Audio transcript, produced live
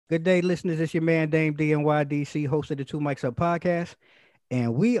Good day, listeners. It's your man, Dame DNYDC, host of the Two Mics Up podcast.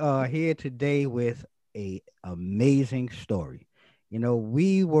 And we are here today with a amazing story.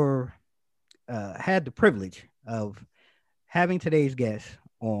 We were had the privilege of having today's guest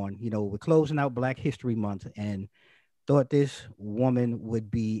on. We're closing out Black History Month and thought this woman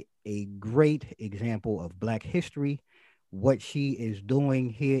would be a great example of Black history. What she is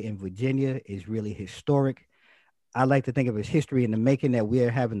doing here in Virginia is really historic. I like to think of it as history in the making that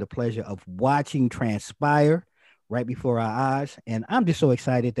we're having the pleasure of watching transpire right before our eyes. And I'm just so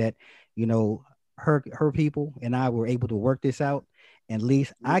excited that, you know, her people and I were able to work this out. And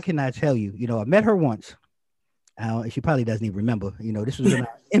Lise, I cannot tell you, I met her once. She probably doesn't even remember, this was in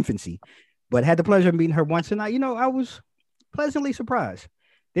our infancy, but had the pleasure of meeting her once. And I was pleasantly surprised.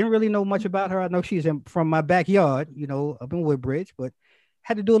 Didn't really know much about her. I know she's from my backyard, up in Woodbridge, but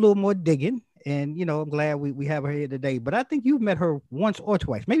had to do a little more digging. And, I'm glad we have her here today. But I think you've met her once or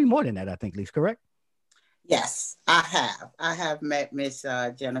twice, maybe more than that, I think, Lise, correct? Yes, I have. I have met Miss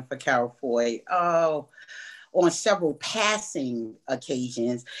Jennifer Carroll Foy. Oh, on several passing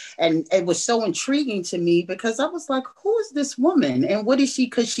occasions. And it was so intriguing to me because I was like, who is this woman? And what is she?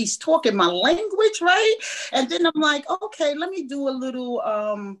 Because she's talking my language, right? And then I'm like, okay, let me do a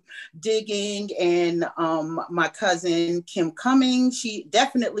little digging. And my cousin, Kim Cummings, she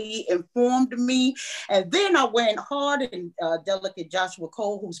definitely informed me. And then I went hard and Delegate Joshua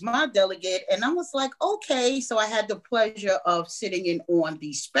Cole, who's my delegate. And I was like, okay. So I had the pleasure of sitting in on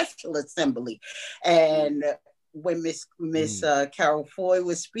the special assembly. And when Miss Carroll Foy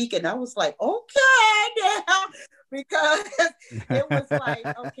was speaking, I was like, okay, now, because it was like,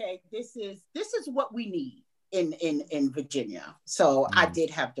 okay, this is what we need in Virginia. So I did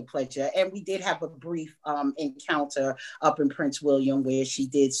have the pleasure, and we did have a brief encounter up in Prince William where she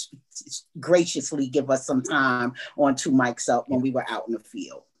did graciously give us some time on Two Mics Up when we were out in the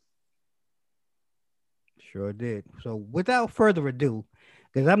field. Sure did. So without further ado,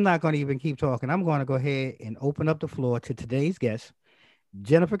 because I'm not going to even keep talking, I'm going to go ahead and open up the floor to today's guest,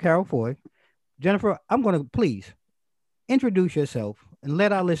 Jennifer Carroll Foy. Jennifer, I'm going to please introduce yourself and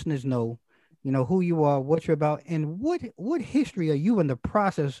let our listeners know, who you are, what you're about, and what history are you in the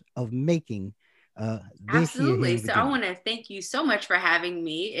process of making this year here Absolutely. in So I Virginia? want to thank you so much for having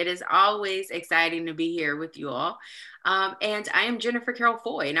me. It is always exciting to be here with you all. And I am Jennifer Carroll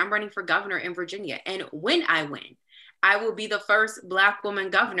Foy, and I'm running for governor in Virginia. And when I win, I will be the first Black woman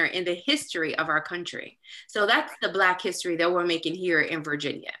governor in the history of our country. So that's the Black history that we're making here in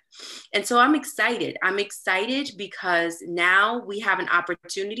Virginia. And so I'm excited. I'm excited because now we have an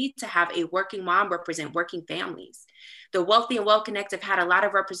opportunity to have a working mom represent working families. The wealthy and well-connected have had a lot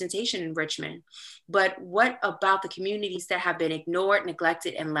of representation in Richmond, but what about the communities that have been ignored,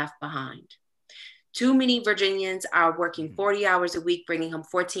 neglected, and left behind? Too many Virginians are working 40 hours a week, bringing home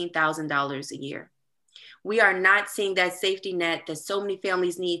 $14,000 a year. We are not seeing that safety net that so many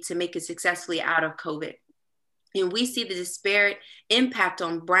families need to make it successfully out of COVID. And we see the disparate impact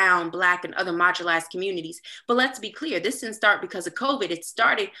on Brown, Black, and other marginalized communities. But let's be clear, this didn't start because of COVID. It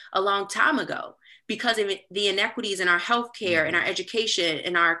started a long time ago because of the inequities in our healthcare, in our education,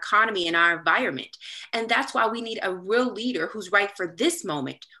 in our economy, in our environment. And that's why we need a real leader who's right for this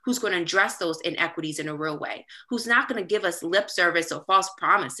moment, who's going to address those inequities in a real way, who's not going to give us lip service or false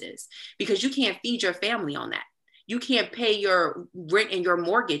promises, because you can't feed your family on that. You can't pay your rent and your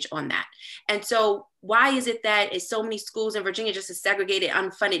mortgage on that. And so why is it that so many schools in Virginia just as segregated,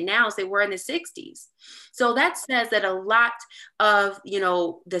 unfunded now as they were in the 60s? So that says that a lot of,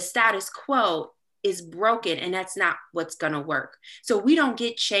 the status quo is broken, and that's not what's going to work. So we don't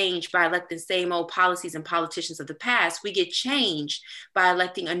get change by electing the same old policies and politicians of the past. We get change by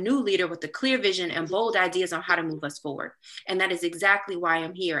electing a new leader with a clear vision and bold ideas on how to move us forward. And that is exactly why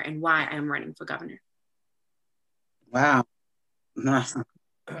I'm here and why I'm running for governor. Wow.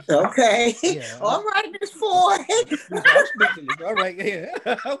 Okay. Yeah. All right, Miss Foy. I'm speechless. All right.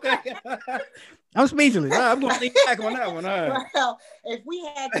 Yeah. Okay. I'm speechless. I'm going to lean back on that one. Well, if we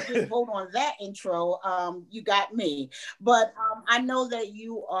had to just vote on that intro, you got me. But I know that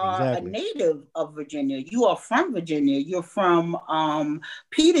you are a native of Virginia. You are from Virginia. You're from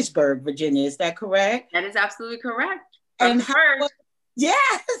Petersburg, Virginia. Is that correct? That is absolutely correct. And yeah.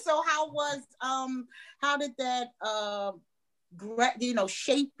 So how did that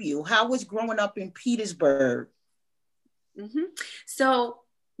shape you? How was growing up in Petersburg? Mm-hmm. So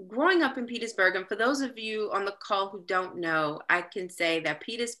growing up in Petersburg, and for those of you on the call who don't know, I can say that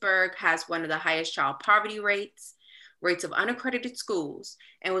Petersburg has one of the highest child poverty rates of unaccredited schools,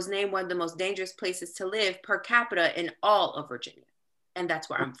 and was named one of the most dangerous places to live per capita in all of Virginia. And that's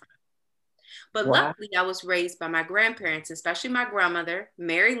where I'm from. But Wow. luckily, I was raised by my grandparents, especially my grandmother,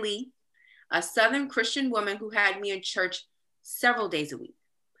 Mary Lee, a Southern Christian woman who had me in church several days a week,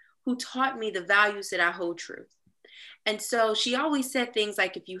 who taught me the values that I hold true. And so she always said things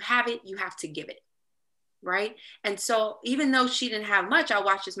like, if you have it, you have to give it. Right. And so even though she didn't have much, I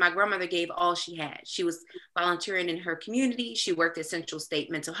watched as my grandmother gave all she had. She was volunteering in her community. She worked at Central State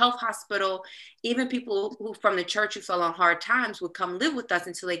Mental Health Hospital. Even people who from the church who fell on hard times would come live with us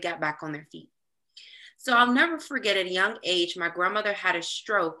until they got back on their feet. So I'll never forget at a young age, my grandmother had a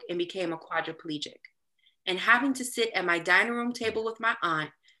stroke and became a quadriplegic. And having to sit at my dining room table with my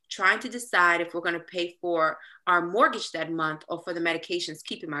aunt, trying to decide if we're going to pay for our mortgage that month or for the medications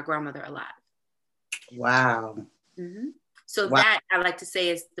keeping my grandmother alive. Wow. Mm-hmm. So Wow. that I like to say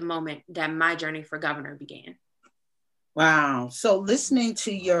is the moment that my journey for governor began. Wow. So listening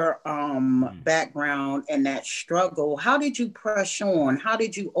to your background and that struggle, how did you press on? How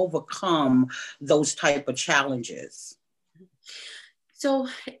did you overcome those type of challenges? So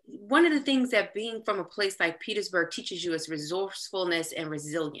one of the things that being from a place like Petersburg teaches you is resourcefulness and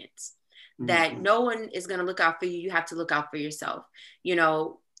resilience, that no one is going to look out for you. You have to look out for yourself. You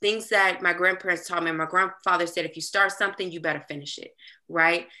know, things that my grandparents taught me. My grandfather said, if you start something, you better finish it.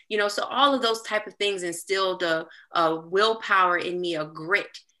 Right. You know, so all of those type of things instilled a willpower in me, a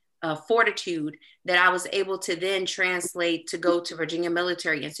grit, a fortitude that I was able to then translate to go to Virginia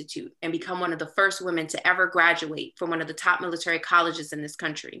Military Institute and become one of the first women to ever graduate from one of the top military colleges in this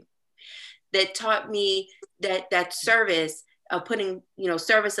country. That taught me that service of putting, you know,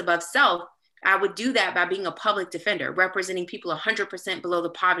 service above self. I would do that by being a public defender, representing people 100% below the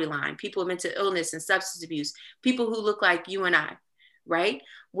poverty line, people with mental illness and substance abuse, people who look like you and I, right?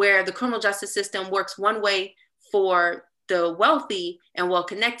 Where the criminal justice system works one way for the wealthy and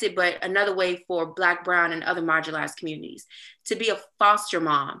well-connected, but another way for Black, brown, and other marginalized communities. To be a foster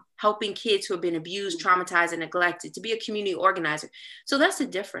mom, helping kids who have been abused, traumatized, and neglected, to be a community organizer. So that's the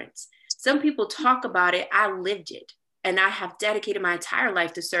difference. Some people talk about it, I lived it. And I have dedicated my entire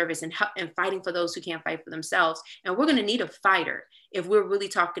life to service and fighting for those who can't fight for themselves. And we're going to need a fighter if we're really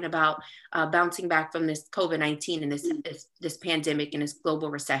talking about bouncing back from this COVID-19 and this pandemic and this global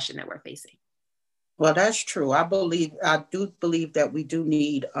recession that we're facing. Well, that's true. I do believe that we do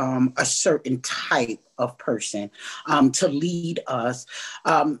need a certain type of person to lead us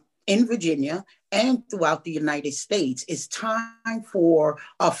in Virginia and throughout the United States. It's time for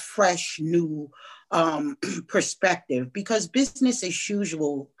a fresh, new perspective, because business as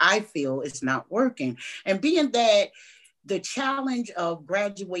usual, I feel, is not working. And being that the challenge of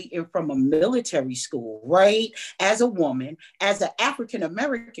graduating from a military school, right, as a woman, as an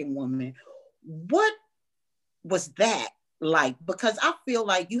African-American woman, what was that like? Because I feel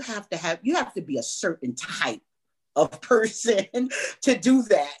like you have to be a certain type of person to do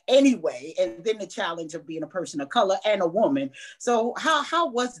that anyway. And then the challenge of being a person of color and a woman. So how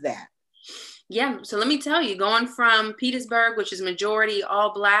was that? Yeah, so let me tell you, going from Petersburg, which is majority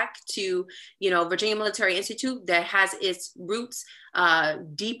all Black, to, you know, Virginia Military Institute that has its roots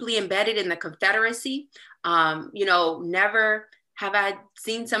deeply embedded in the Confederacy. You know, never have I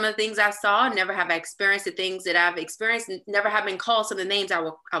seen some of the things I saw, never have I experienced the things that I've experienced, never have been called some of the names I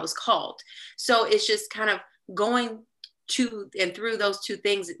was called. So it's just kind of going to and through those two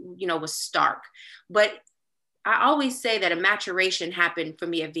things, you know, was stark. But I always say that a maturation happened for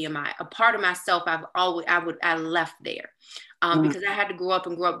me at VMI. A part of myself I left there because I had to grow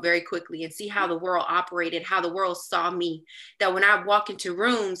up very quickly and see how the world operated, how the world saw me. That when I walk into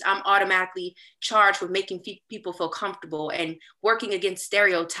rooms, I'm automatically charged with making people feel comfortable and working against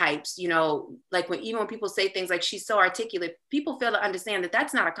stereotypes. You know, like even when people say things like "she's so articulate," people fail to understand that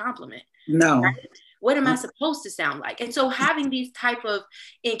that's not a compliment. No. Right? What am I supposed to sound like? And so having these type of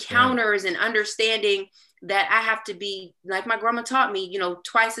encounters and understanding that I have to be, like my grandma taught me, you know,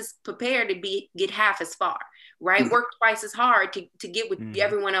 twice as prepared to get half as far, right? Work twice as hard to get what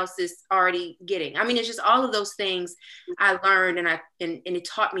everyone else is already getting. I mean, it's just all of those things I learned, and it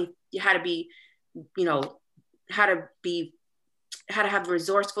taught me how to be, you know, how to have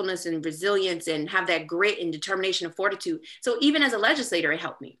resourcefulness and resilience and have that grit and determination and fortitude. So even as a legislator, it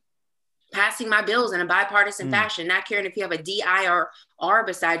helped me. Passing my bills in a bipartisan fashion, not caring if you have a DI or R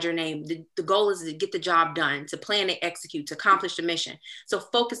beside your name. The goal is to get the job done, to plan and execute, to accomplish the mission. So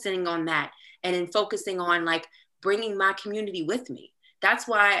focusing on that, and then focusing on like bringing my community with me. That's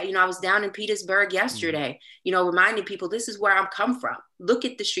why, you know, I was down in Petersburg yesterday, you know, reminding people this is where I'm come from. Look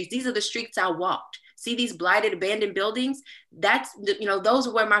at the streets. These are the streets I walked. See these blighted, abandoned buildings? That's, those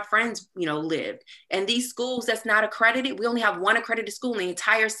are where my friends, lived. And these schools that's not accredited, we only have one accredited school in the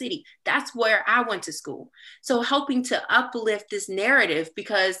entire city. That's where I went to school. So helping to uplift this narrative,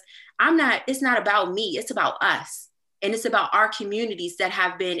 because it's not about me, it's about us. And it's about our communities that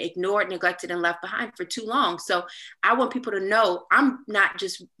have been ignored, neglected, and left behind for too long. So I want people to know I'm not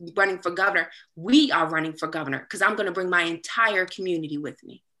just running for governor. We are running for governor because I'm going to bring my entire community with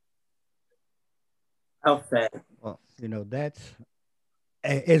me. Okay. Well,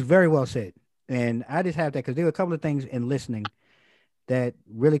 it's very well said. And I just have that because there were a couple of things in listening that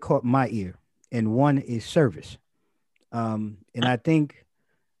really caught my ear. And one is service. And I think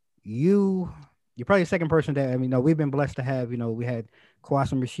you're probably the second person that, we've been blessed to have, we had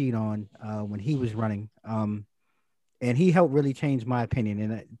Qasim Rashid on when he was running. And he helped really change my opinion.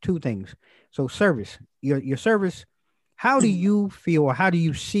 And two things. So service, your service, how do you feel, or how do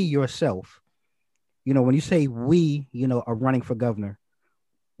you see yourself? When you say we, are running for governor,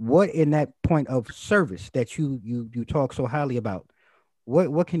 what in that point of service that you talk so highly about,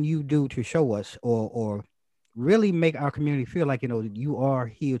 what can you do to show us or really make our community feel like, you are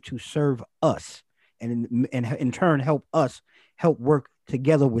here to serve us and in turn help us work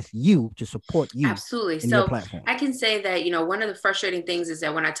together with you to support you. Absolutely. So I can say that, one of the frustrating things is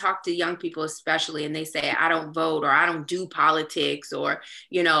that when I talk to young people, especially, and they say, I don't vote, or I don't do politics, or,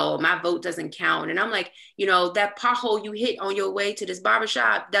 my vote doesn't count. And I'm like, that pothole you hit on your way to this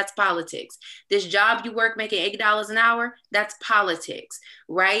barbershop, that's politics. This job you work making $8 an hour, that's politics,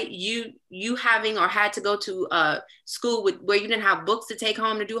 right? You having or had to go to a school where you didn't have books to take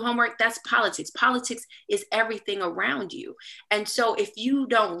home to do homework, that's politics. Politics is everything around you. And so if you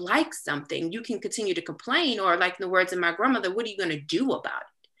don't like something, you can continue to complain, or like in the words of my grandmother, what are you going to do about it?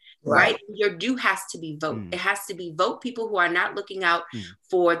 Right? Your do has to be vote. It has to be vote people who are not looking out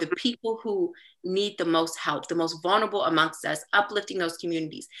for the people who need the most help, the most vulnerable amongst us, uplifting those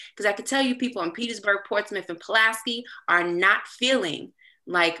communities. Because I can tell you, people in Petersburg, Portsmouth, and Pulaski are not feeling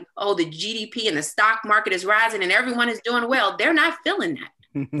like, oh, the GDP and the stock market is rising and everyone is doing well. They're not feeling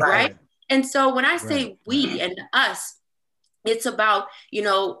that, right? And so when I say we and us, it's about,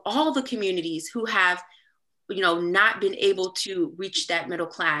 all the communities who have, not been able to reach that middle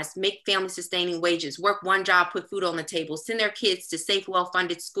class, make family sustaining wages, work one job, put food on the table, send their kids to safe,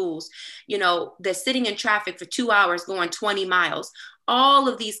 well-funded schools. They're sitting in traffic for 2 hours going 20 miles. All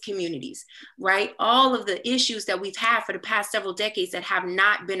of these communities, right? All of the issues that we've had for the past several decades that have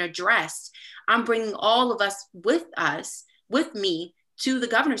not been addressed. I'm bringing all of us with me to the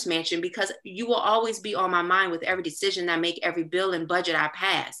governor's mansion, because you will always be on my mind with every decision I make, every bill and budget I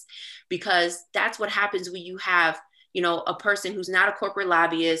pass, because that's what happens when you have, a person who's not a corporate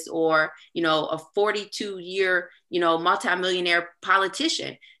lobbyist or, a 42-year, multimillionaire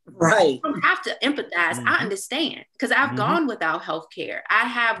politician. Right. You don't have to empathize. I understand, because I've gone without health care. I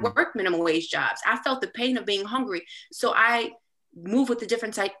have worked minimum wage jobs. I felt the pain of being hungry. So I move with a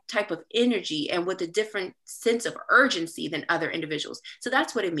different type of energy and with a different sense of urgency than other individuals. So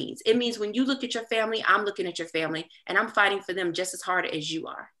that's what it means. It means when you look at your family, I'm looking at your family, and I'm fighting for them just as hard as you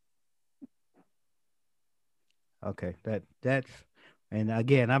are. Okay, that's, and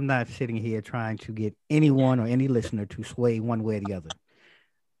again, I'm not sitting here trying to get anyone or any listener to sway one way or the other.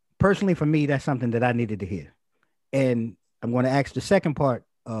 Personally, for me, that's something that I needed to hear. And I'm going to ask the second part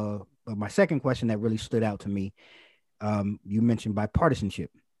of my second question that really stood out to me. You mentioned bipartisanship.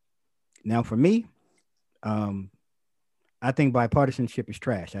 Now, for me, I think bipartisanship is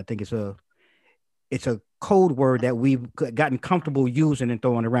trash. I think it's a code word that we've gotten comfortable using and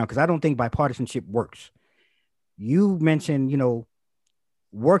throwing around, because I don't think bipartisanship works. You mentioned,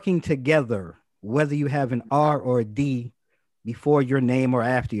 working together, whether you have an R or a D before your name or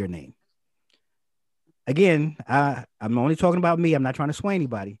after your name. Again, I'm only talking about me. I'm not trying to sway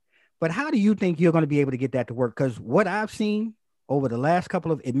anybody. But how do you think you're going to be able to get that to work? Because what I've seen over the last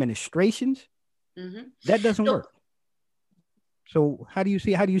couple of administrations, that doesn't work. So how do you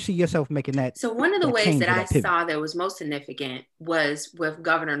see yourself making that? So one of the ways that I saw that was most significant was with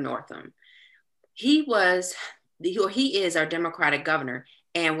Governor Northam. He is our Democratic governor.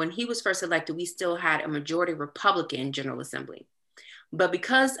 And when he was first elected, we still had a majority Republican General Assembly. But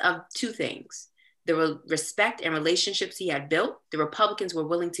because of two things, the respect and relationships he had built, the Republicans were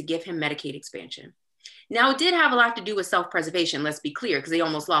willing to give him Medicaid expansion. Now, it did have a lot to do with self-preservation, let's be clear, because they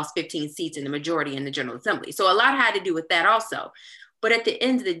almost lost 15 seats in the majority in the General Assembly. So a lot had to do with that also. But at the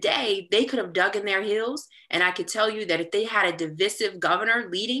end of the day, they could have dug in their heels. And I could tell you that if they had a divisive governor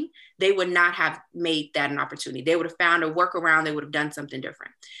leading, they would not have made that an opportunity. They would have found a workaround. They would have done something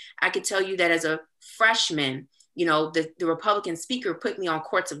different. I could tell you that as a freshman, the Republican speaker put me on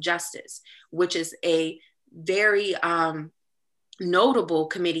courts of justice, which is a very notable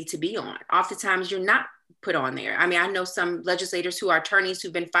committee to be on. Oftentimes you're not put on there. I mean, I know some legislators who are attorneys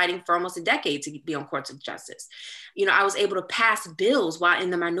who've been fighting for almost a decade to be on courts of justice. I was able to pass bills while in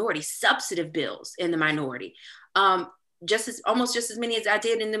the minority, substantive bills in the minority, almost just as many as I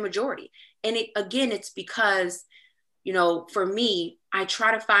did in the majority. And it's because, for me, I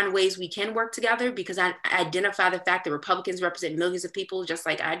try to find ways we can work together, because I identify the fact that Republicans represent millions of people just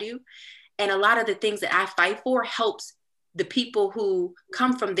like I do. And a lot of the things that I fight for helps the people who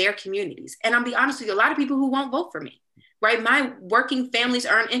come from their communities. And I'll be honest with you, a lot of people who won't vote for me, right? My working families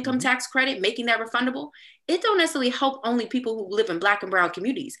earn income tax credit, making that refundable. It don't necessarily help only people who live in Black and brown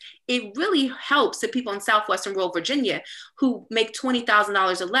communities. It really helps the people in Southwestern rural Virginia who make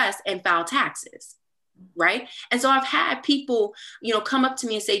 $20,000 or less and file taxes. Right. And so I've had people, come up to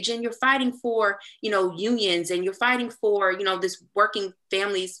me and say, Jen, you're fighting for, unions, and you're fighting for, this working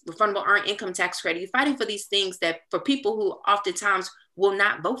families refundable earned income tax credit. You're fighting for these things that for people who oftentimes will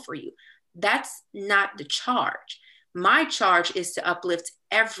not vote for you. That's not the charge. My charge is to uplift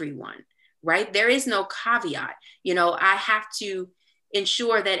everyone. Right. There is no caveat. I have to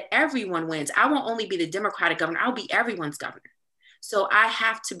ensure that everyone wins. I won't only be the Democratic governor. I'll be everyone's governor. So I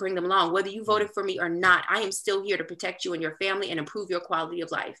have to bring them along. Whether you voted for me or not, I am still here to protect you and your family and improve your quality of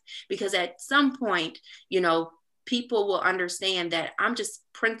life. Because at some point, people will understand that I'm just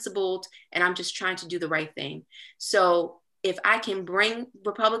principled and I'm just trying to do the right thing. So if I can bring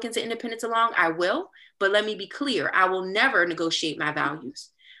Republicans and independents along, I will. But let me be clear, I will never negotiate my values,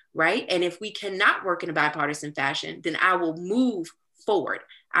 right? And if we cannot work in a bipartisan fashion, then I will move forward.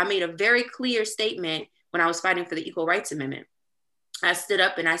 I made a very clear statement when I was fighting for the Equal Rights Amendment. I stood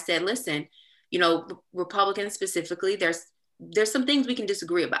up and I said, listen, Republicans specifically, there's some things we can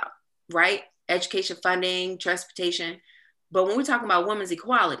disagree about, right? Education funding, transportation. But when we're talking about women's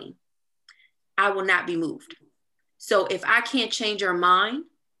equality, I will not be moved. So if I can't change your mind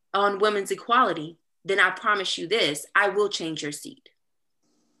on women's equality, then I promise you this, I will change your seat.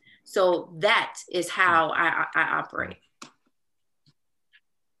 So that is how I operate.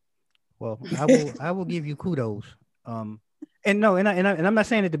 Well, I will give you kudos. And I'm not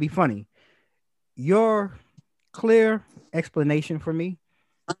saying it to be funny. Your clear explanation for me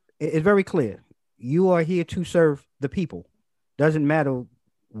is very clear. You are here to serve the people. Doesn't matter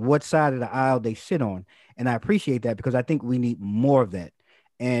what side of the aisle they sit on. And I appreciate that, because I think we need more of that.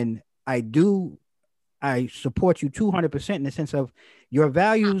 And I support you 200% in the sense of your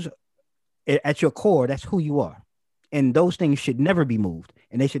values at your core. That's who you are. And those things should never be moved,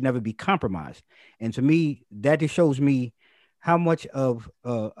 and they should never be compromised. And to me, that just shows me how much of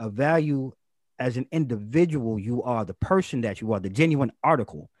a value as an individual you are, the person that you are, the genuine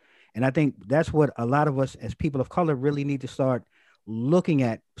article. And I think that's what a lot of us as people of color really need to start looking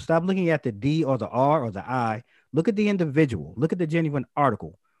at. Stop looking at the D or the R or the I. Look at the individual. Look at the genuine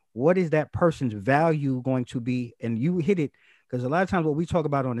article. What is that person's value going to be? And you hit it, because a lot of times what we talk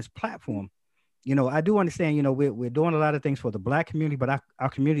about on this platform, I do understand, we're doing a lot of things for the Black community, but our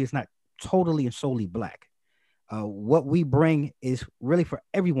community is not totally and solely Black. What we bring is really for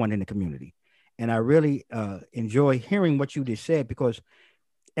everyone in the community. And I really enjoy hearing what you just said, because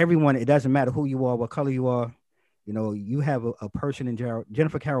everyone, it doesn't matter who you are, what color you are, you have a person in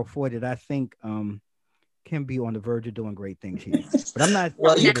Jennifer Carroll Foy that I think can be on the verge of doing great things here. But I'm not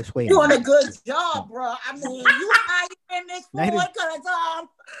here to sway. Doing a good job, bro. I mean, you hired in this Foy because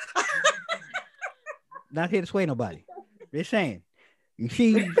not here to sway nobody. Just saying.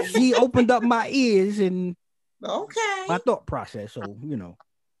 She opened up my ears and my thought process. So,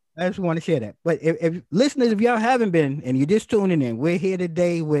 I just want to share that. But if listeners, if y'all haven't been and you're just tuning in, we're here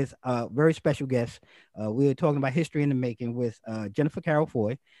today with a very special guest. We're talking about history in the making with Jennifer Carroll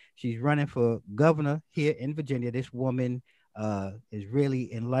Foy. She's running for governor here in Virginia. This woman has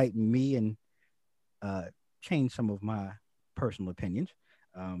really enlightened me and changed some of my personal opinions.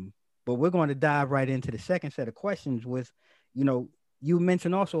 But we're going to dive right into the second set of questions with, you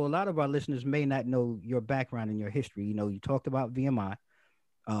mentioned also a lot of our listeners may not know your background and your history. You talked about VMI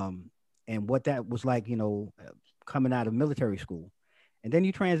and what that was like, coming out of military school. And then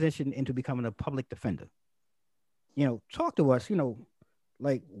you transitioned into becoming a public defender. Talk to us,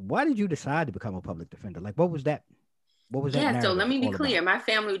 like, why did you decide to become a public defender? Like, what was that? Yeah, so let me be clear. My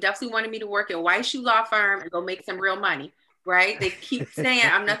family definitely wanted me to work at White Shoe Law Firm and go make some real money, right? They keep saying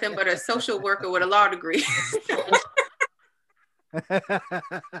I'm nothing but a social worker with a law degree.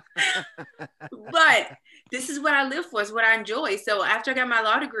 But this is what I live for. It's what I enjoy. So after I got my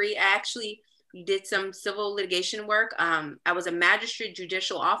law degree, I actually did some civil litigation work. I was a magistrate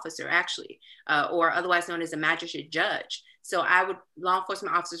judicial officer, actually, or otherwise known as a magistrate judge. So law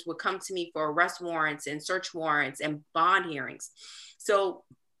enforcement officers would come to me for arrest warrants and search warrants and bond hearings. So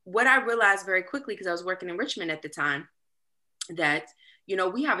what I realized very quickly, because I was working in Richmond at the time, that,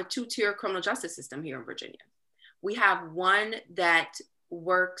 we have a two-tier criminal justice system here in Virginia. We have one that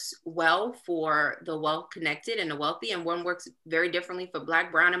works well for the well-connected and the wealthy, and one works very differently for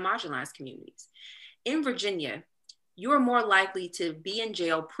Black, brown, and marginalized communities. In Virginia, you are more likely to be in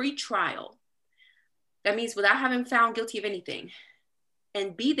jail pre-trial. That means without having found guilty of anything,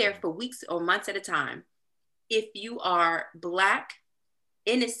 and be there for weeks or months at a time, if you are Black,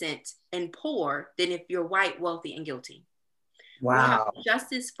 innocent, and poor, than if you're white, wealthy, and guilty. Wow. We have a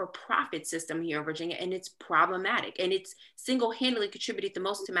justice for profit system here in Virginia, and it's problematic, and it's single-handedly contributed the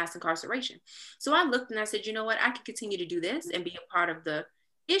most to mass incarceration. So I looked and I said, you know what, I can continue to do this and be a part of the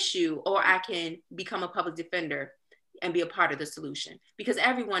issue, or I can become a public defender and be a part of the solution, because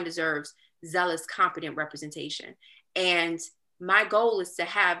everyone deserves zealous, competent representation. And my goal is to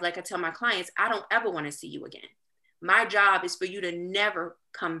have, like I tell my clients, I don't ever want to see you again. My job is for you to never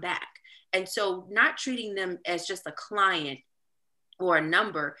come back. And so not treating them as just a client or a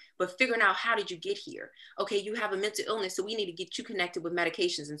number, but figuring out, how did you get here? Okay, you have a mental illness, so we need to get you connected with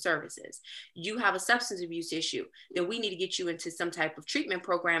medications and services. You have a substance abuse issue, then we need to get you into some type of treatment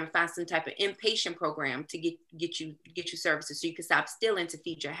program and find some type of inpatient program to get you services so you can stop stealing to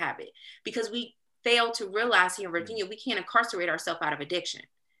feed your habit. Because we fail to realize here in Virginia, we can't incarcerate ourselves out of addiction.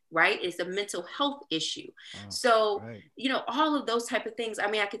 Right? It's a mental health issue. So, all of those type of things. I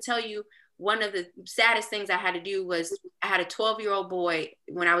mean, I could tell you, one of the saddest things I had to do was, I had a 12-year-old boy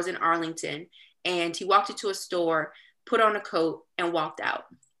when I was in Arlington, and he walked into a store, put on a coat, and walked out.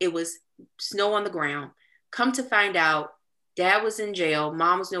 It was snow on the ground. Come to find out, dad was in jail,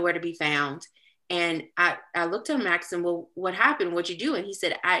 mom was nowhere to be found. And I looked at him and asked him, well, what happened? What'd you do? And he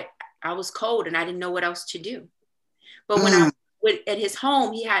said, I was cold and I didn't know what else to do. But at his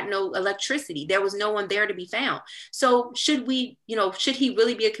home, he had no electricity. There was no one there to be found. So should he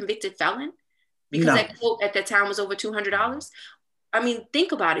really be a convicted felon? Because that quote at that time was over $200. I mean,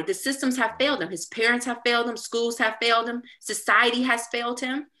 think about it. The systems have failed him. His parents have failed him. Schools have failed him. Society has failed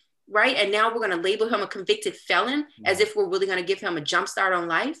him, right? And now we're going to label him a convicted felon as if we're really going to give him a jump start on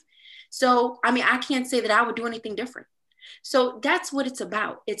life. So, I mean, I can't say that I would do anything different. So that's what it's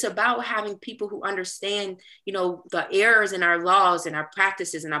about. It's about having people who understand, the errors in our laws and our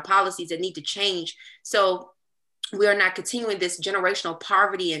practices and our policies that need to change. So we are not continuing this generational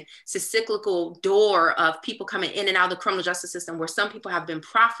poverty and cyclical door of people coming in and out of the criminal justice system where some people have been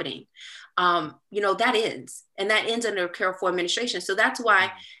profiting. That ends. And that ends under Carol Foy administration. So that's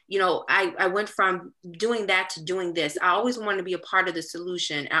why, I went from doing that to doing this. I always wanted to be a part of the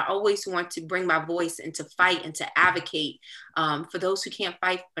solution. I always want to bring my voice and to fight and to advocate for those who can't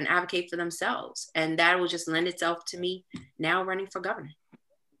fight and advocate for themselves. And that will just lend itself to me now running for governor.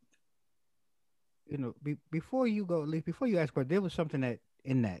 Before you ask, but there was something that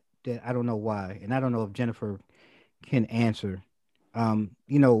I don't know why, and I don't know if Jennifer can answer.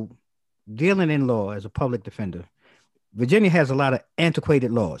 Dealing in law as a public defender, Virginia has a lot of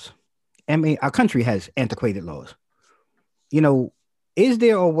antiquated laws. I mean, our country has antiquated laws. Is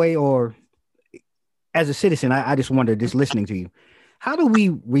there a way, or as a citizen, I just wonder, just listening to you, how do we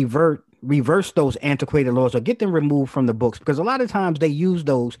reverse those antiquated laws or get them removed from the books? Because a lot of times they use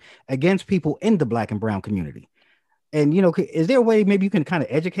those against people in the Black and brown community. And, is there a way maybe you can kind of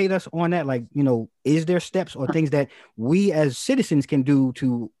educate us on that? Like, is there steps or things that we as citizens can do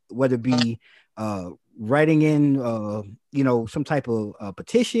to, whether it be writing in, some type of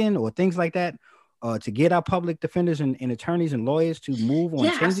petition or things like that, to get our public defenders and attorneys and lawyers to move on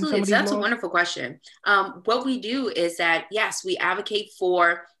changing absolutely. some of these That's laws? A wonderful question. What we do is that, yes, we advocate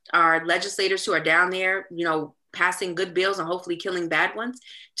for our legislators who are down there, passing good bills and hopefully killing bad ones,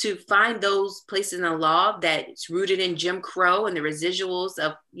 to find those places in the law that's rooted in Jim Crow and the residuals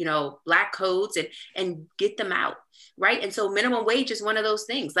of, Black codes and get them out. Right. And so minimum wage is one of those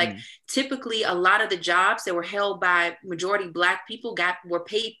things. Like typically a lot of the jobs that were held by majority Black people were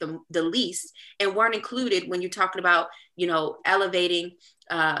paid the least and weren't included when you're talking about, elevating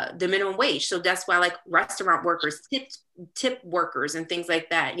the minimum wage. So that's why like restaurant workers, tip workers and things like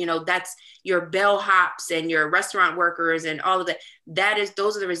that, that's your bellhops and your restaurant workers and all of that.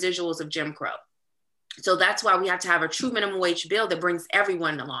 Those are the residuals of Jim Crow. So that's why we have to have a true minimum wage bill that brings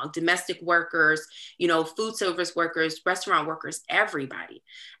everyone along, domestic workers, food service workers, restaurant workers, everybody.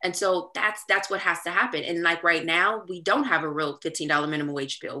 And so that's what has to happen. And like right now, we don't have a real $15 minimum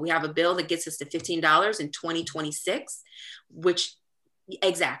wage bill. We have a bill that gets us to $15 in 2026, which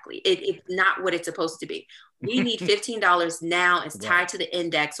Exactly. It's not what it's supposed to be. We need $15 now. It's tied to the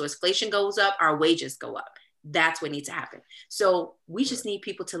index. So as inflation goes up, our wages go up. That's what needs to happen. So we just need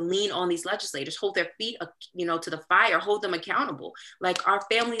people to lean on these legislators, hold their feet, to the fire, hold them accountable. Like, our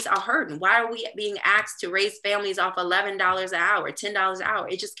families are hurting. Why are we being asked to raise families off $11 an hour, $10 an hour?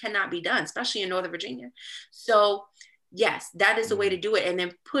 It just cannot be done, especially in Northern Virginia. So yes, that is the way to do it. And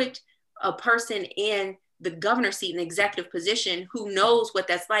then put a person in the governor's seat, an executive position, who knows what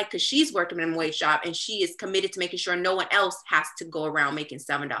that's like, because she's working in a wage job and she is committed to making sure no one else has to go around making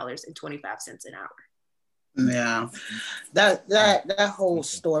 $7.25 an hour. Yeah, that whole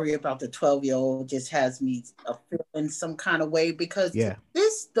story about the 12-year-old just has me feeling some kind of way, because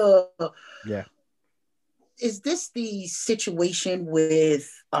is this the situation with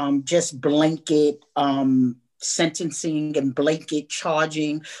just blanket sentencing and blanket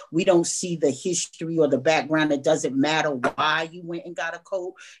charging? We don't see the history or the background. It doesn't matter why you went and got a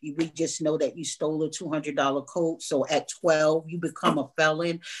coat. We just know that you stole a $200 coat. So at 12, you become a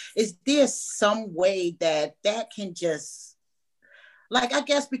felon. Is there some way that can just, like, I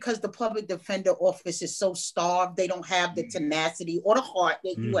guess because the public defender office is so starved, they don't have the tenacity or the heart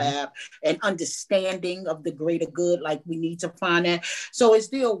that you have, and understanding of the greater good, like we need to find that. So is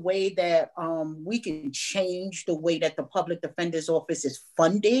there a way that we can change the way that the public defender's office is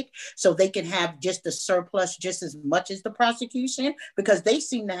funded, so they can have just a surplus just as much as the prosecution? Because they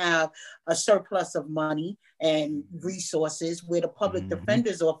seem to have a surplus of money and resources, where the public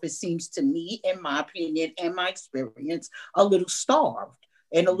defender's office seems to me, in my opinion and my experience, a little starved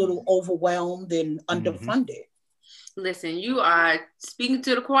and a little overwhelmed and underfunded. Listen, you are speaking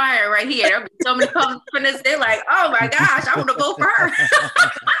to the choir right here. There'll be so many public defenders, they're like, oh my gosh, I want to vote for her.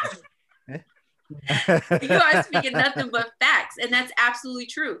 You are speaking nothing but facts, and that's absolutely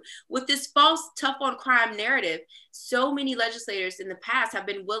true. With this false tough on crime narrative, so many legislators in the past have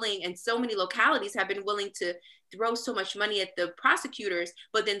been willing, and so many localities have been willing to throw so much money at the prosecutors,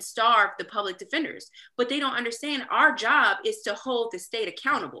 but then starve the public defenders. But they don't understand our job is to hold the state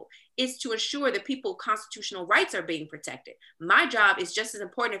accountable. It's to ensure that people's constitutional rights are being protected. My job is just as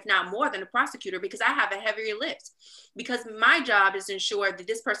important, if not more, than the prosecutor, because I have a heavier lift. Because my job is to ensure that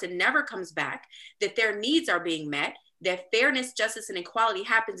this person never comes back, that their needs are being met, that fairness, justice, and equality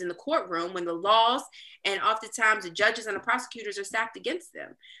happens in the courtroom when the laws and oftentimes the judges and the prosecutors are stacked against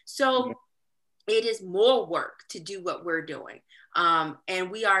them. So it is more work to do what we're doing.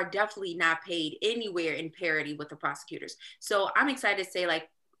 And we are definitely not paid anywhere in parity with the prosecutors. So I'm excited to say, like,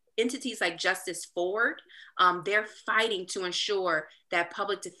 entities like Justice Forward, they're fighting to ensure that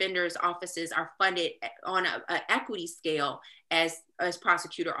public defenders' offices are funded on an equity scale as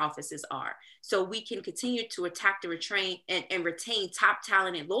prosecutor offices are. So we can continue to attack and retain top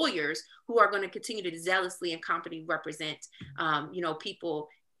talented lawyers who are going to continue to zealously and competently represent, people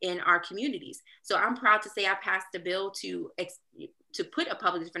in our communities. So I'm proud to say I passed a bill to put a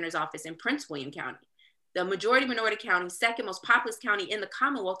public defender's office in Prince William County, the majority minority county, second most populous county in the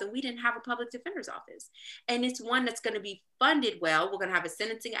Commonwealth, and we didn't have a public defender's office. And it's one that's going to be funded well. We're going to have a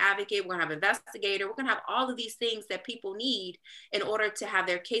sentencing advocate, we're going to have an investigator, we're going to have all of these things that people need in order to have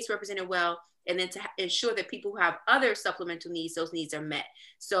their case represented well, and then to ensure that people who have other supplemental needs, those needs are met.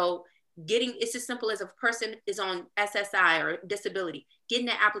 So it's as simple as a person is on SSI or disability, getting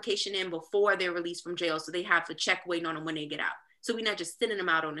that application in before they're released from jail, so they have a check waiting on them when they get out. So we're not just sending them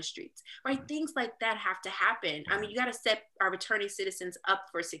out on the streets, right? Things like that have to happen. I mean, you got to set our returning citizens up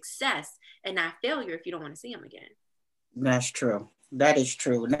for success and not failure if you don't want to see them again. That's true. That is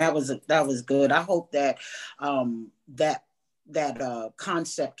true. And that was good. I hope that that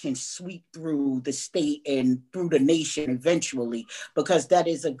concept can sweep through the state and through the nation eventually, because that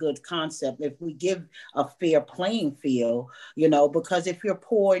is a good concept. If we give a fair playing field, because if you're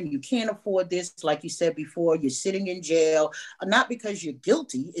poor and you can't afford this, like you said before, you're sitting in jail, not because you're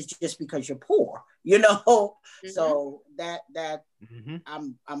guilty, it's just because you're poor, So that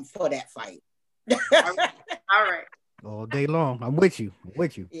I'm for that fight. All right. All day long. I'm with you.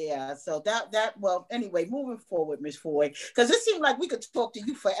 Yeah. So well, anyway, moving forward, Ms. Foy, because it seemed like we could talk to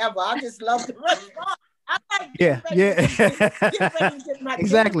you forever. I just love the restaurant.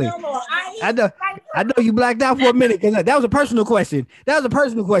 Exactly. I know you blacked out for a minute, because that was a personal question.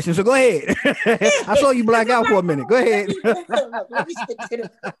 So go ahead. I saw you black out for a minute. Go ahead. Let me stick to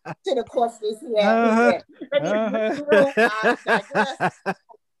the questions here.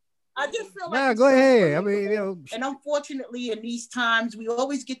 I just feel Nah, like go it's so ahead. I relatable. mean, you know, And unfortunately, in these times, we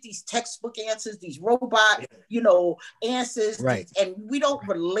always get these textbook answers, these robot, you know, answers, right. and we don't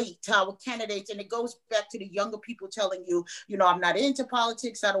relate to our candidates. And it goes back to the younger people telling you, you know, I'm not into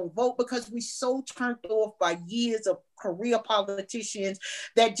politics, I don't vote, because we so turned off by years of career politicians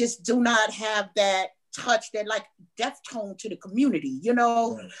that just do not have that touch, that like deaf tone to the community, you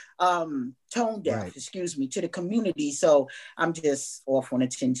know, tone deaf, Right. excuse me, to the community. So I'm just off on a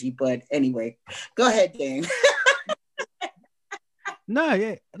tingy, but anyway, go ahead, Dane. No,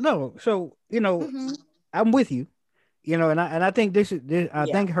 yeah, no. So you know, I'm with you. You know, and I think this. I Yeah.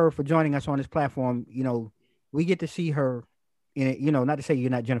 thank her for joining us on this platform. You know, we get to see her in it. You know, not to say you're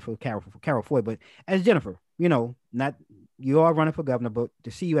not Jennifer Carol Foy, but as Jennifer, you know, not you are running for governor, but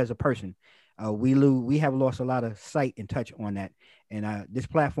to see you as a person, we have lost a lot of sight and touch on that, and this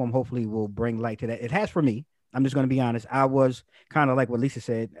platform hopefully will bring light to that. It has for me. I'm just going to be honest. I was kind of like what Lisa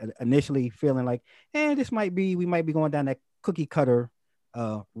said initially, feeling like, we might be going down that cookie cutter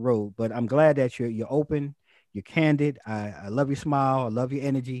road. But I'm glad that you're open, you're candid. I love your smile. I love your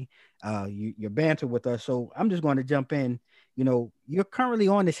energy. Your banter with us. So I'm just going to jump in. You know, you're currently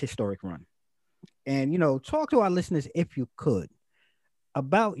on this historic run, and you know, talk to our listeners if you could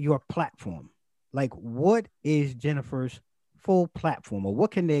about your platform. Like, what is Jennifer's full platform, or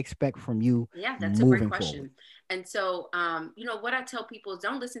what can they expect from you? Yeah, that's a great moving question. forward? And so, you know, what I tell people is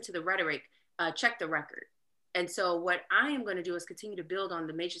don't listen to the rhetoric, check the record. And so what I am going to do is continue to build on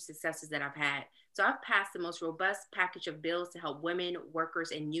the major successes that I've had. So I've passed the most robust package of bills to help women,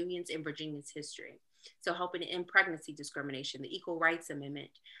 workers, and unions in Virginia's history. So helping to end pregnancy discrimination, the Equal Rights Amendment,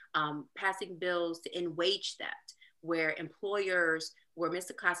 passing bills to end wage theft, where employers were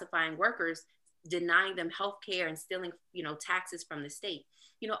misclassifying workers, denying them health care and stealing, you know, taxes from the state.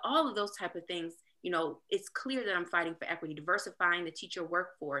 You know, all of those type of things. You know, it's clear that I'm fighting for equity, diversifying the teacher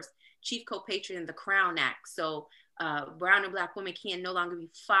workforce, chief co-patron in the Crown Act. So brown and black women can no longer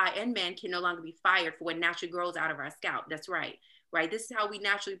be fired, and men can no longer be fired for what naturally grows out of our scalp. That's right. Right. This is how we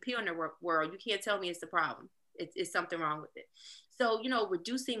naturally appear in the world. You can't tell me it's the problem. It's something wrong with it. So, you know,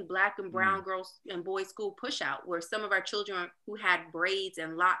 reducing black and brown girls and boys school push out, where some of our children who had braids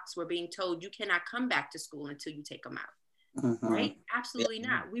and locks were being told you cannot come back to school until you take them out. Right? Absolutely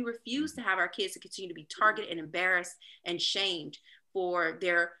not. We refuse to have our kids to continue to be targeted and embarrassed and shamed for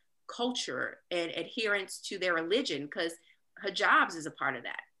their culture and adherence to their religion, because hijabs is a part of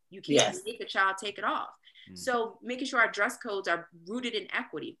that. You can't make a child take it off. So making sure our dress codes are rooted in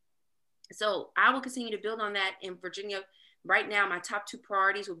equity. So I will continue to build on that in Virginia. Right now, my top 2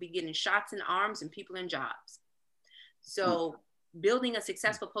 priorities will be getting shots in arms and people in jobs. So building a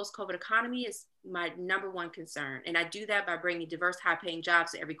successful post-COVID economy is my number 1 concern. And I do that by bringing diverse, high-paying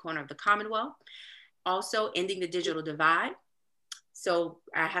jobs to every corner of the Commonwealth. Also, ending the digital divide. So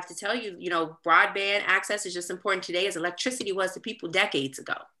I have to tell you, you know, broadband access is just important today as electricity was to people decades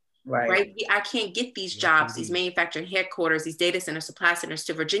ago. Right. I can't get these jobs, these manufacturing headquarters, these data centers, supply centers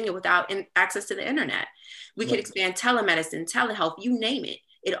to Virginia without access to the internet. We could expand telemedicine, telehealth, you name it.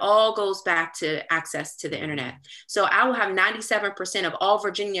 It all goes back to access to the internet. So I will have 97% of all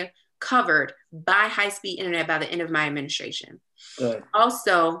Virginia covered by high-speed internet by the end of my administration. Good.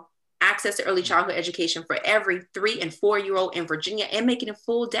 Also, access to early childhood education for every 3 and 4-year-old in Virginia, and making a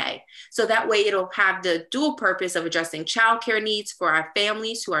full day. So that way it'll have the dual purpose of addressing childcare needs for our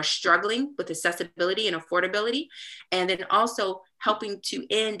families who are struggling with accessibility and affordability, and then also helping to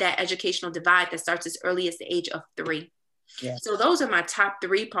end that educational divide that starts as early as the age of 3. Yes. So those are my top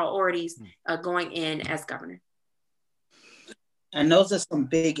 3 priorities going in as governor. And those are some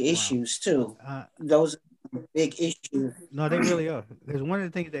big issues too. Those are big issues. No, they really are. Because one of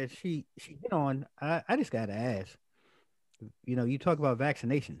the things that she hit on, I just got to ask, you know, you talk about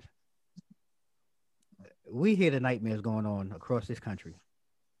vaccinations. We hear the nightmares going on across this country.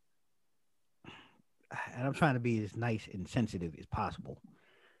 And I'm trying to be as nice and sensitive as possible.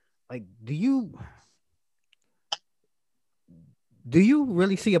 Like, do you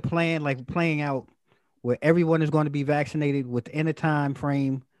really see a plan like playing out where everyone is going to be vaccinated within a time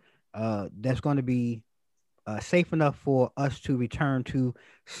frame that's going to be safe enough for us to return to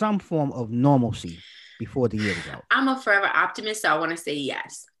some form of normalcy before the year is out? I'm a forever optimist, so I want to say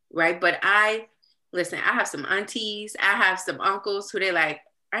yes, right? But I have some aunties, I have some uncles who they're like,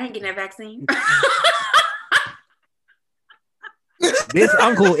 I ain't getting that vaccine. This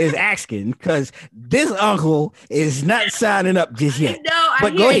uncle is asking because this uncle is not signing up just yet. No,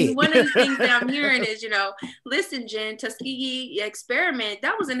 go ahead. One of the things that I'm hearing is, you know, listen, Jen, Tuskegee experiment,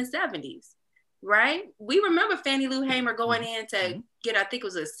 that was in the 70s, right? We remember Fannie Lou Hamer going in to get, I think it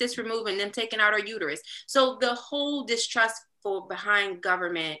was a cyst removed and them taking out her uterus. So the whole distrust behind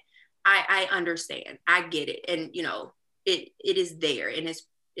government I understand. I get it. And, you know, it is there and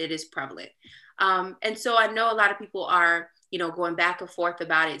it is prevalent. And so I know a lot of people are, you know, going back and forth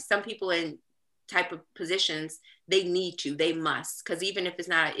about it. Some people in type of positions, they need to, they must, because even if it's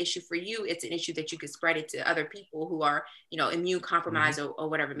not an issue for you, it's an issue that you can spread it to other people who are, you know, immune compromised or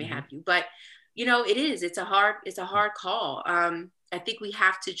whatever may have you. But, you know, it's a hard call. I think we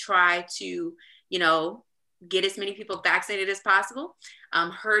have to try to, you know, get as many people vaccinated as possible,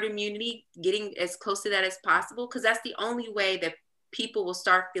 herd immunity, getting as close to that as possible, because that's the only way that people will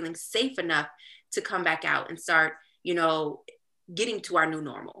start feeling safe enough to come back out and start, you know, getting to our new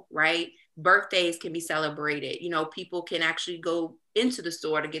normal, right? Birthdays can be celebrated. You know, people can actually go into the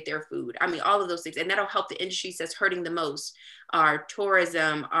store to get their food. I mean, all of those things. And that'll help the industries that's hurting the most, our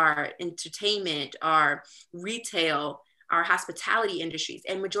tourism, our entertainment, our retail, our hospitality industries.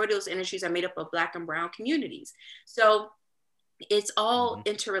 And majority of those industries are made up of Black and brown communities. So it's all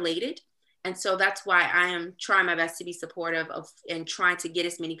interrelated. And so that's why I am trying my best to be supportive of and trying to get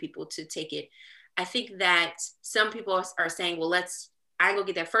as many people to take it. I think that some people are saying, well, I go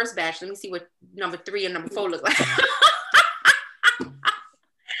get that first batch. Let me see what number 3 and number 4 look like.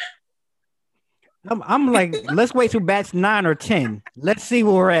 I'm like, let's wait till batch 9 or 10. Let's see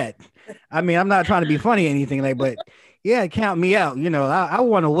where we're at. I mean, I'm not trying to be funny or anything like, but yeah, count me out. You know, I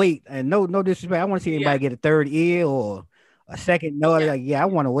want to wait, and no disrespect. I want to see anybody get a third ear or a second. No, like, I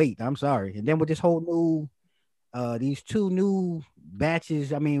want to wait. I'm sorry. And then with this whole new, these 2 new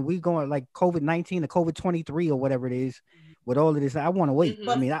batches. I mean, we going like COVID-19 or COVID-23 or whatever it is. With all of this, I want to wait.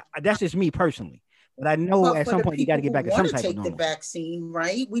 I mean, that's just me personally. But I know at some point you got to get back to some type of normal. The vaccine,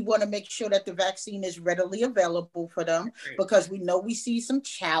 right? We want to make sure that the vaccine is readily available for them, because we know we see some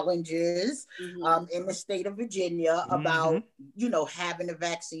challenges in the state of Virginia about, you know, having a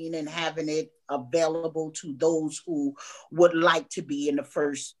vaccine and having it available to those who would like to be in the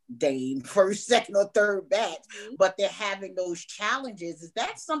first, second, or third batch, but they're having those challenges. Is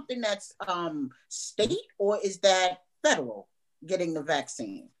that something that's state, or is that federal getting the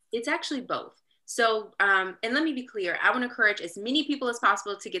vaccine? It's actually both. So, and let me be clear, I want to encourage as many people as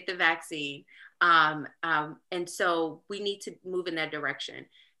possible to get the vaccine. And so we need to move in that direction.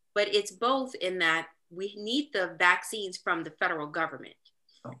 But it's both in that we need the vaccines from the federal government.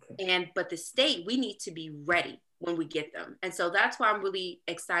 But the state, we need to be ready when we get them. And so that's why I'm really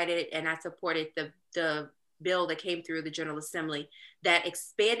excited, and I supported the bill that came through the General Assembly that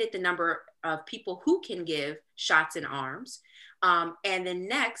expanded the number of people who can give shots in arms. And then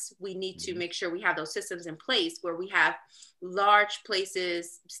next, we need to make sure we have those systems in place where we have large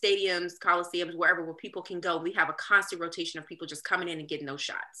places, stadiums, coliseums, wherever where people can go. We have a constant rotation of people just coming in and getting those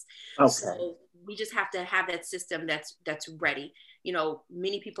shots. So we just have to have that system that's ready. You know,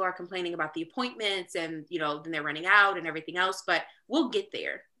 many people are complaining about the appointments and, you know, then they're running out and everything else, but we'll get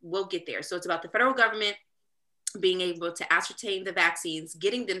there. So it's about the federal government being able to ascertain the vaccines,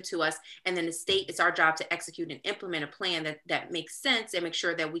 getting them to us, and then the state, it's our job to execute and implement a plan that makes sense and make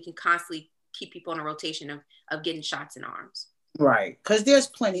sure that we can constantly keep people on a rotation of getting shots in arms. Right. Because there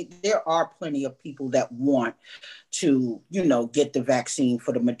are plenty of people that want to, you know, get the vaccine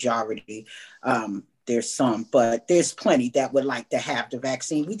for the majority. There's some, but there's plenty that would like to have the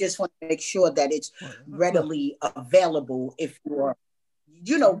vaccine. We just want to make sure that it's readily available if you're,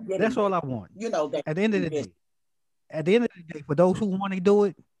 you know, that's all I want. You know, that at the end of the day, for those who want to do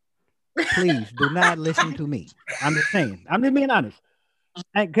it, please do not listen to me. I'm just saying. I'm just being honest.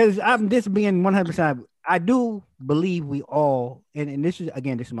 Because I'm just being 100%. I do believe we all, and this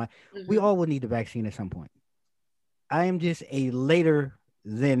is my, we all will need the vaccine at some point. I am just a later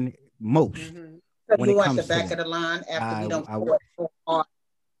than most. So you want the back of the line after we don't go so hard.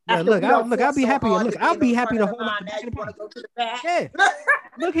 Yeah, I'll be happy. I'll be happy to hold on. Yeah.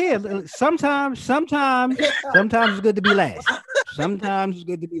 Look here. Sometimes it's good to be last. Sometimes it's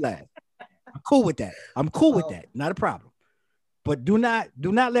good to be last. I'm cool with that. Not a problem. But do not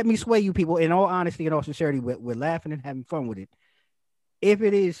let me sway you people. In all honesty and all sincerity, we're laughing and having fun with it. If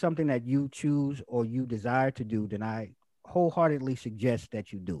it is something that you choose or you desire to do, then I wholeheartedly suggest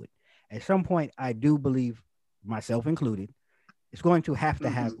that you do it. At some point, I do believe, myself included, it's going to have to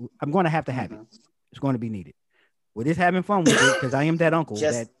have. I'm going to have it. It's going to be needed. We're just having fun with it because I am that uncle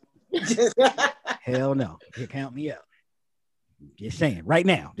hell no, you count me out. Just saying, right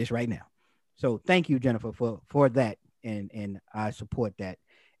now. So thank you, Jennifer, for that, and I support that,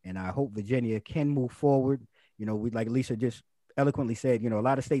 and I hope Virginia can move forward. You know, we, like Lisa just eloquently said, you know, a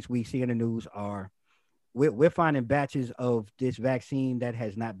lot of states we see in the news we're finding batches of this vaccine that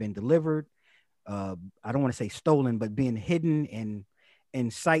has not been delivered. I don't want to say stolen, but being hidden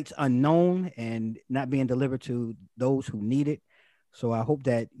in sites unknown and not being delivered to those who need it. So I hope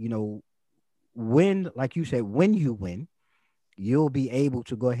that, when, like you said, when you win, you'll be able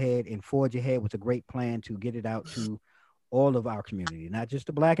to go ahead and forge ahead with a great plan to get it out to all of our community, not just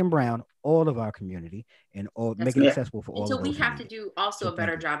the black and brown, all of our community, and all That's make it Yeah. accessible for And all so of we those who have need to it. do also So a thank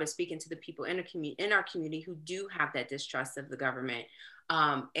better you. job of speaking to the people in our community who do have that distrust of the government.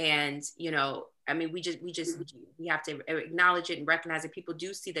 And I mean, we have to acknowledge it and recognize that people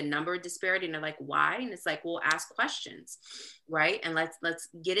do see the number disparity and they're like, why? And it's like, well, ask questions, right? And let's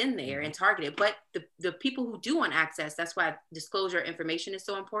get in there and target it. But the people who do want access, that's why disclosure information is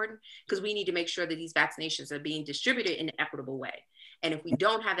so important, because we need to make sure that these vaccinations are being distributed in an equitable way. And if we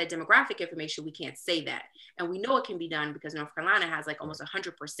don't have that demographic information, we can't say that. And we know it can be done because North Carolina has like almost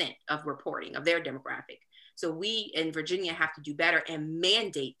 100% of reporting of their demographic. So we in Virginia have to do better and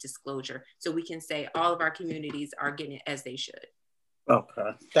mandate disclosure so we can say all of our communities are getting it as they should.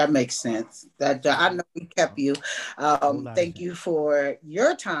 Okay, that makes sense. That I know we kept you. Whole lot of Thank sense. you for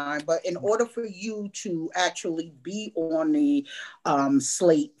your time. But in order for you to actually be on the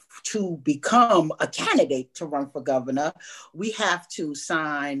slate to become a candidate to run for governor, we have to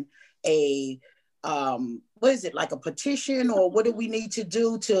sign a what is it, like a petition, or what do we need to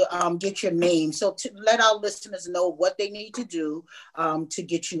do to get your name? So to let our listeners know what they need to do to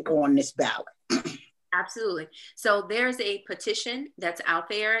get you on this ballot. Absolutely. So there's a petition that's out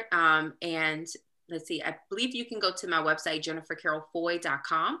there. And let's see, I believe you can go to my website,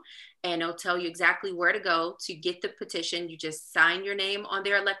 jennifercarrollfoy.com, and it'll tell you exactly where to go to get the petition. You just sign your name on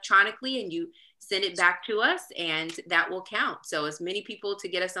there electronically and you send it back to us, and that will count. So as many people to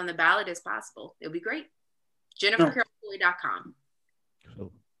get us on the ballot as possible. It'll be great. jennifercarrollfoy.com.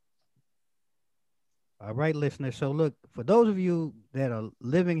 So, all right, listeners. So look, for those of you that are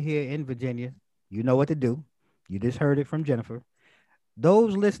living here in Virginia, you know what to do. You just heard it from Jennifer.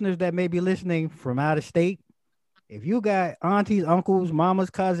 Those listeners that may be listening from out of state, if you got aunties, uncles,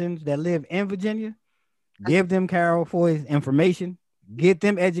 mamas, cousins that live in Virginia, give them Carol Foy's information. Get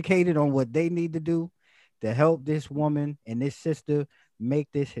them educated on what they need to do to help this woman and this sister make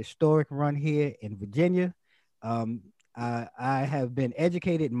this historic run here in Virginia. Um, I have been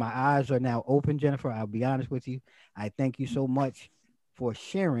educated and my eyes are now open, Jennifer. I'll be honest with you. I thank you so much for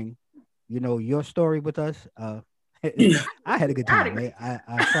sharing, your story with us. I had a good time, man.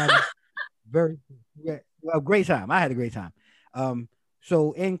 I probably very, yeah, well, great time. I had a great time.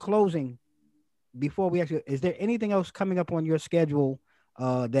 So in closing, before we actually, is there anything else coming up on your schedule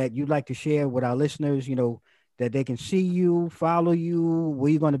that you'd like to share with our listeners? That they can see you, follow you,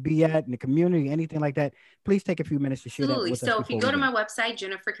 where you're going to be at in the community, anything like that. Please take a few minutes to share that Absolutely. with us So if you before go we to go. my website,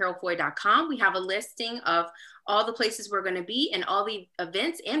 jennifercarrollfoy.com, we have a listing of all the places we're going to be and all the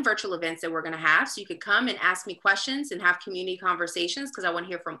events and virtual events that we're going to have. So you could come and ask me questions and have community conversations, because I want to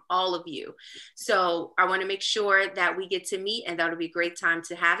hear from all of you. So I want to make sure that we get to meet, and that'll be a great time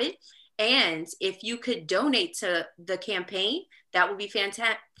to have it. And if you could donate to the campaign, that would be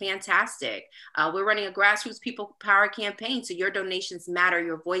fantastic. We're running a grassroots people power campaign. So your donations matter,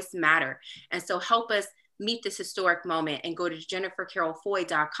 your voice matter. And so help us meet this historic moment, and go to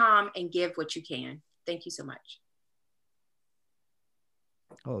jennifercarrollfoy.com and give what you can. Thank you so much.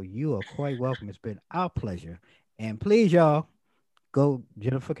 Oh, you are quite welcome. It's been our pleasure. And please, y'all, go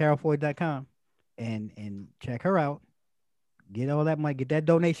jennifercarrollfoy.com and check her out. Get all that money, get that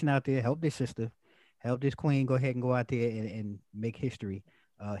donation out there, help this sister, help this queen go ahead and go out there and make history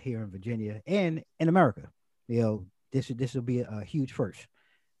here in Virginia and in America. This will be a huge first.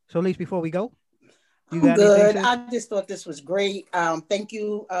 So, at least before we go, you I'm got anything, good. sis? I just thought this was great. Thank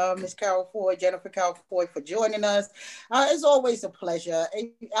you, Ms. Carol Foy, Jennifer Carol Foy, for joining us. It's always a pleasure.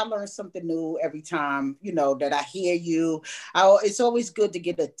 I learn something new every time, that I hear you. It's always good to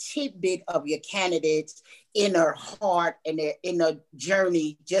get a tidbit of your candidates' inner heart and their inner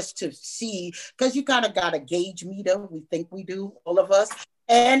journey, just to see, because you kind of got a gauge meter. We think we do, all of us.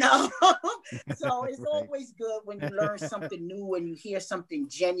 And so it's Right. always good when you learn something new and you hear something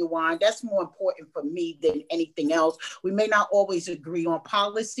genuine. That's more important for me than anything else. We may not always agree on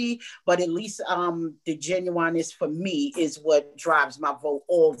policy, but at least the genuineness for me is what drives my vote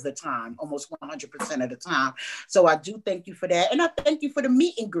all the time, almost 100% of the time. So I do thank you for that. And I thank you for the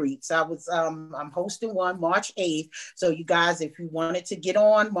meet and greets. I'm hosting one March 8th. So you guys, if you wanted to get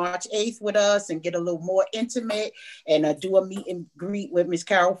on March 8th with us and get a little more intimate and do a meet and greet with Ms.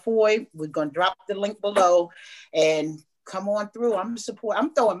 Carol Foy, we're going to drop the link below and come on through. I'm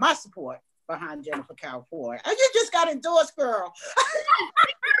throwing my support behind Jennifer Carol Foy. You just got endorsed, girl.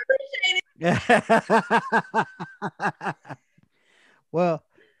 Well,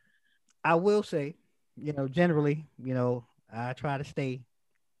 I will say, generally, I try to stay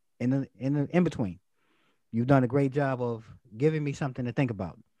in between. you've done a great job of giving me something to think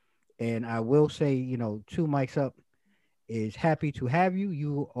about. And I will say, Two Mics Up is happy to have you.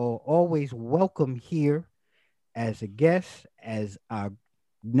 You are always welcome here as a guest, as our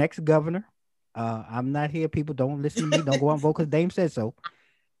next governor. I'm not here. People don't listen to me. Don't go out and vote because Dame said so.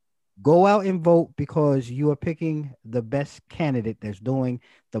 Go out and vote because you are picking the best candidate that's doing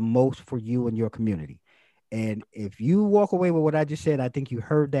the most for you and your community. And if you walk away with what I just said, I think you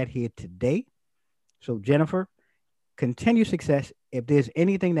heard that here today. So, Jennifer, continue success. If there's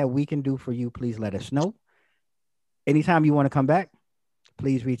anything that we can do for you, please let us know. Anytime you want to come back,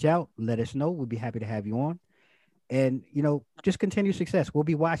 please reach out. Let us know. We'd be happy to have you on. And, just continue success. We'll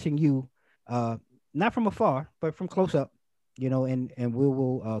be watching you, not from afar, but from close up, and we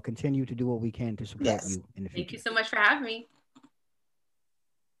will continue to do what we can to support you in the future. Thank you so much for having me.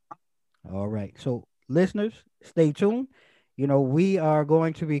 All right. So, listeners, stay tuned. We are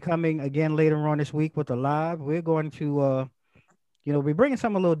going to be coming again later on this week with a live. We're going to, be bringing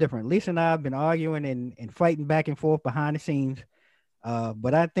something a little different. Lisa and I have been arguing and fighting back and forth behind the scenes.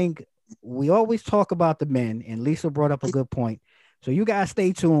 But I think we always talk about the men, and Lisa brought up a good point. So you guys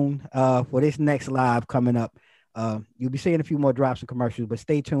stay tuned for this next live coming up. You'll be seeing a few more drops of commercials, but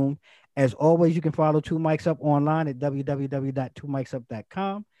stay tuned. As always, you can follow Two Mics Up online at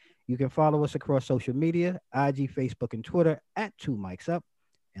www.twomicsup.com. You can follow us across social media, IG, Facebook, and Twitter at Two Mics Up.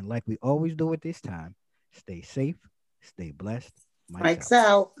 And like we always do at this time, stay safe, stay blessed. Mics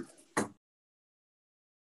out.